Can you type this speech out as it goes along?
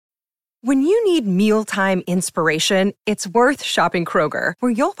When you need mealtime inspiration, it's worth shopping Kroger,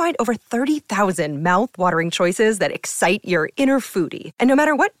 where you'll find over 30,000 mouth-watering choices that excite your inner foodie. And no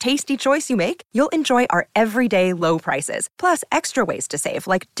matter what tasty choice you make, you'll enjoy our everyday low prices, plus extra ways to save,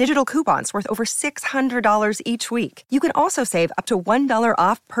 like digital coupons worth over $600 each week. You can also save up to $1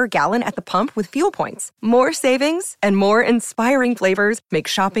 off per gallon at the pump with fuel points. More savings and more inspiring flavors make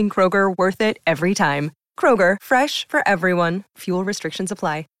shopping Kroger worth it every time. Kroger, fresh for everyone. Fuel restrictions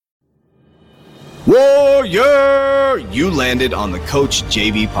apply. Warrior! You landed on the Coach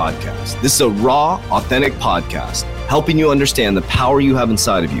JV podcast. This is a raw, authentic podcast helping you understand the power you have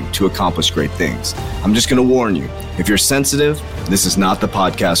inside of you to accomplish great things. I'm just going to warn you, if you're sensitive, this is not the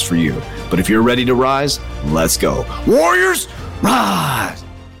podcast for you. But if you're ready to rise, let's go. Warriors, rise!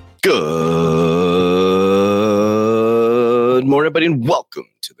 Good morning, everybody, and welcome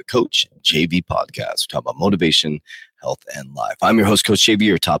to the Coach JV podcast. We talk about motivation, health, and life. I'm your host, Coach JV,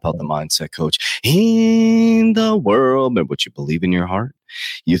 your top health and mindset coach in the world. Remember, what you believe in your heart,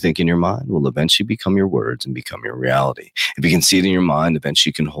 you think in your mind, will eventually become your words and become your reality. If you can see it in your mind, eventually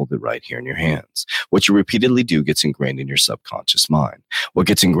you can hold it right here in your hands. What you repeatedly do gets ingrained in your subconscious mind. What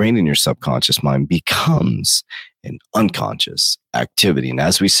gets ingrained in your subconscious mind becomes an unconscious activity. And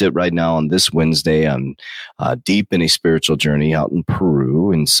as we sit right now on this Wednesday, I'm deep in a spiritual journey out in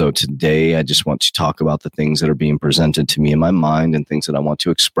Peru. And so today I just want to talk about the things that are being presented to me in my mind and things that I want to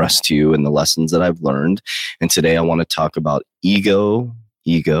express to you and the lessons that I've learned. And today I want to talk about ego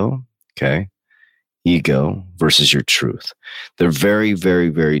versus your truth. They're very, very,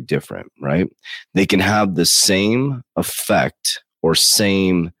 very different, right? They can have the same effect or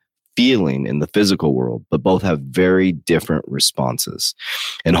same feeling in the physical world, but both have very different responses.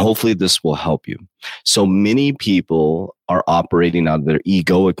 And hopefully this will help you. So many people are operating out of their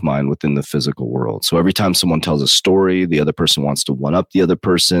egoic mind within the physical world. So every time someone tells a story, the other person wants to one up the other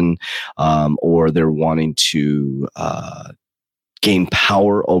person, or they're wanting to gain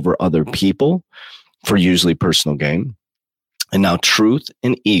power over other people for usually personal gain. And now truth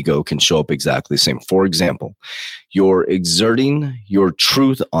and ego can show up exactly the same. For example, you're exerting your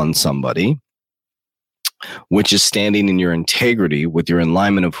truth on somebody, which is standing in your integrity with your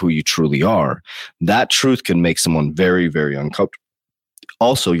alignment of who you truly are. That truth can make someone very, very uncomfortable.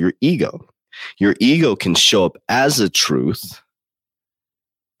 Also, your ego can show up as a truth,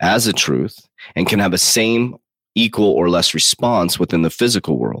 and can have a same equal or less response within the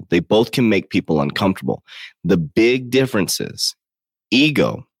physical world. They both can make people uncomfortable. The big difference is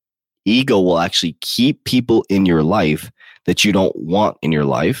ego will actually keep people in your life that you don't want in your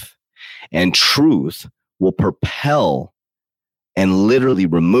life, and truth will propel and literally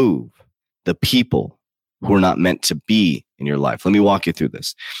remove the people who are not meant to be in your life. Let me walk you through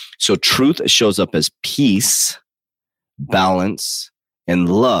this. So truth shows up as peace, balance, and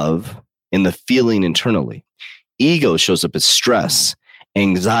love in the feeling internally. Ego shows up as stress,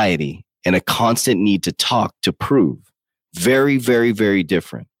 anxiety, and a constant need to talk to prove. Very, very, very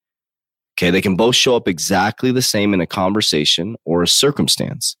different. Okay, they can both show up exactly the same in a conversation or a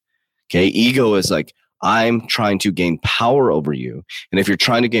circumstance. Okay, ego is like, I'm trying to gain power over you. And if you're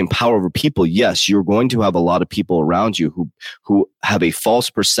trying to gain power over people, yes, you're going to have a lot of people around you who have a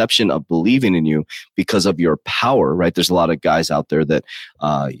false perception of believing in you because of your power, right? There's a lot of guys out there that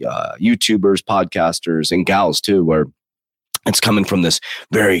YouTubers, podcasters, and gals too, where it's coming from this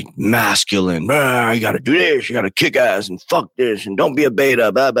very masculine, you got to do this, you got to kick ass and fuck this and don't be a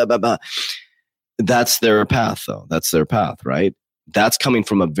beta, blah, blah, blah, blah. That's their path though. That's their path, right? That's coming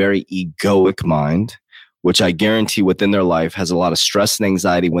from a very egoic mind, which I guarantee within their life has a lot of stress and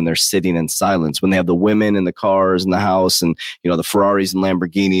anxiety when they're sitting in silence, when they have the women and the cars and the house and, the Ferraris and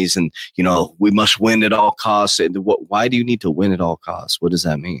Lamborghinis and, we must win at all costs. Why do you need to win at all costs? What does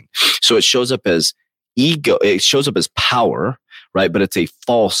that mean? So it shows up as ego. It shows up as power, right? But it's a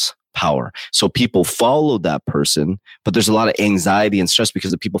false power. So people follow that person, but there's a lot of anxiety and stress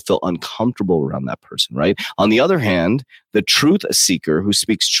because the people feel uncomfortable around that person, right? On the other hand, the truth seeker who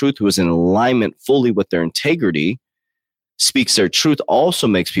speaks truth, who is in alignment fully with their integrity, speaks their truth, also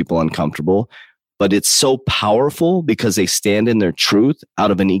makes people uncomfortable, but it's so powerful because they stand in their truth out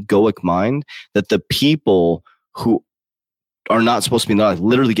of an egoic mind that the people who are not supposed to be not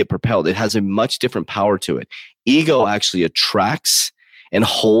literally get propelled. It has a much different power to it. Ego actually attracts and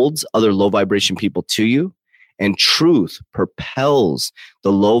holds other low vibration people to you. And truth propels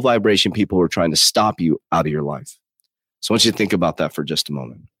the low vibration people who are trying to stop you out of your life. So I want you to think about that for just a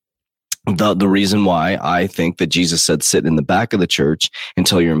moment. The reason why I think that Jesus said, sit in the back of the church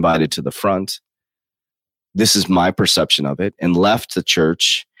until you're invited to the front. This is my perception of it, and left the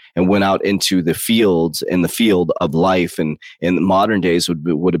church and went out into the fields, in the field of life. And in modern days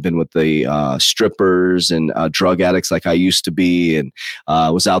would have been with the strippers and drug addicts like I used to be, and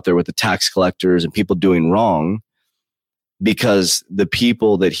was out there with the tax collectors and people doing wrong, because the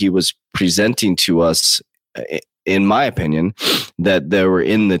people that he was presenting to us, in my opinion, that they were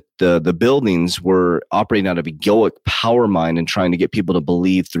in the buildings were operating out of egoic power mind and trying to get people to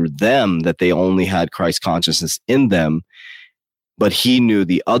believe through them that they only had Christ consciousness in them. But he knew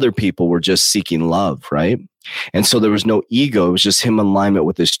the other people were just seeking love, right? And so there was no ego. It was just him in alignment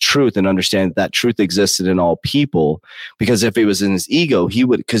with his truth and understand that truth existed in all people. Because if he was in his ego, he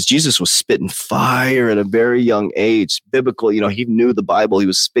would, because Jesus was spitting fire at a very young age, biblical, he knew the Bible. He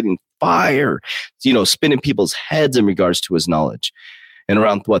was spitting fire, spinning people's heads in regards to his knowledge. And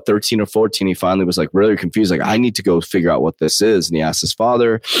around 13 or 14, he finally was like really confused. Like, I need to go figure out what this is. And he asked his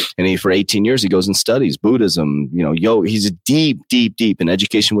father, and for 18 years, he goes and studies Buddhism. He's deep. And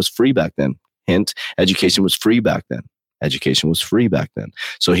education was free back then. Hint, education was free back then.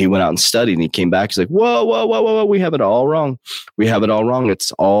 So he went out and studied, and he came back. He's like, whoa. We have it all wrong.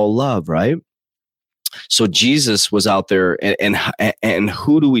 It's all love, right? So Jesus was out there, and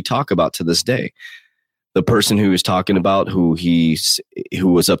who do we talk about to this day? The person who was talking about who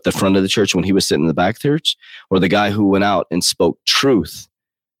was up the front of the church when he was sitting in the back church, or the guy who went out and spoke truth.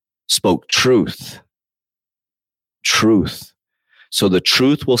 So the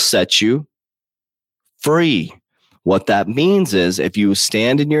truth will set you free. What that means is if you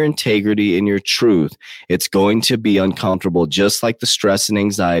stand in your integrity, in your truth, it's going to be uncomfortable, just like the stress and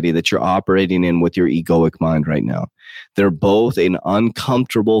anxiety that you're operating in with your egoic mind right now. They're both an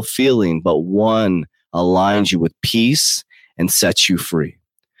uncomfortable feeling, but one aligns you with peace and sets you free.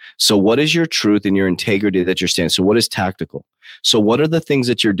 So what is your truth and your integrity that you're standing? So what is tactical? So what are the things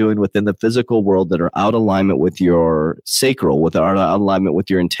that you're doing within the physical world that are out of alignment with your sacral, out of alignment with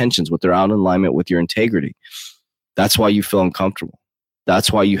your intentions, they're out of alignment with your integrity? That's why you feel uncomfortable.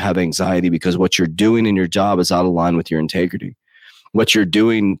 That's why you have anxiety, because what you're doing in your job is out of line with your integrity. What you're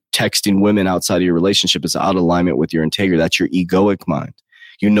doing texting women outside of your relationship is out of alignment with your integrity. That's your egoic mind.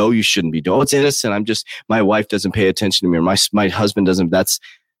 You shouldn't be doing. Oh, it's innocent. My wife doesn't pay attention to me, or my husband doesn't. That's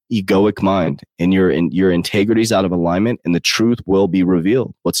egoic mind, and your integrity is out of alignment, and the truth will be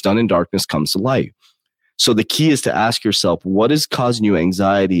revealed. What's done in darkness comes to light. So the key is to ask yourself, what is causing you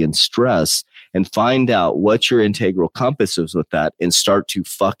anxiety and stress, and find out what your integral compass is with that, and start to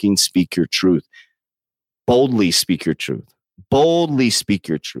fucking speak your truth. Boldly speak your truth.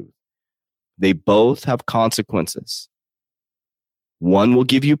 They both have consequences. One will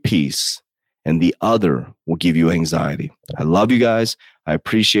give you peace, and the other will give you anxiety. I love you guys. I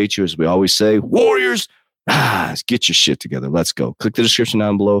appreciate you. As we always say, warriors, get your shit together. Let's go. Click the description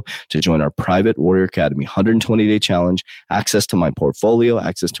down below to join our private Warrior Academy 120-day challenge, access to my portfolio,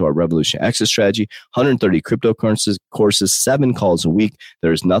 access to our Revolution exit strategy, 130 cryptocurrencies courses, 7 calls a week.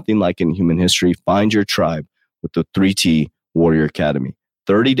 There is nothing like in human history. Find your tribe with the 3T Warrior Academy.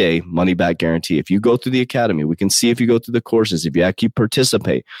 30-day money-back guarantee. If you go through the academy, we can see if you go through the courses, if you actually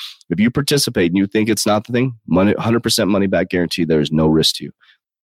participate. If you participate and you think it's not the thing, 100% money-back guarantee, there is no risk to you.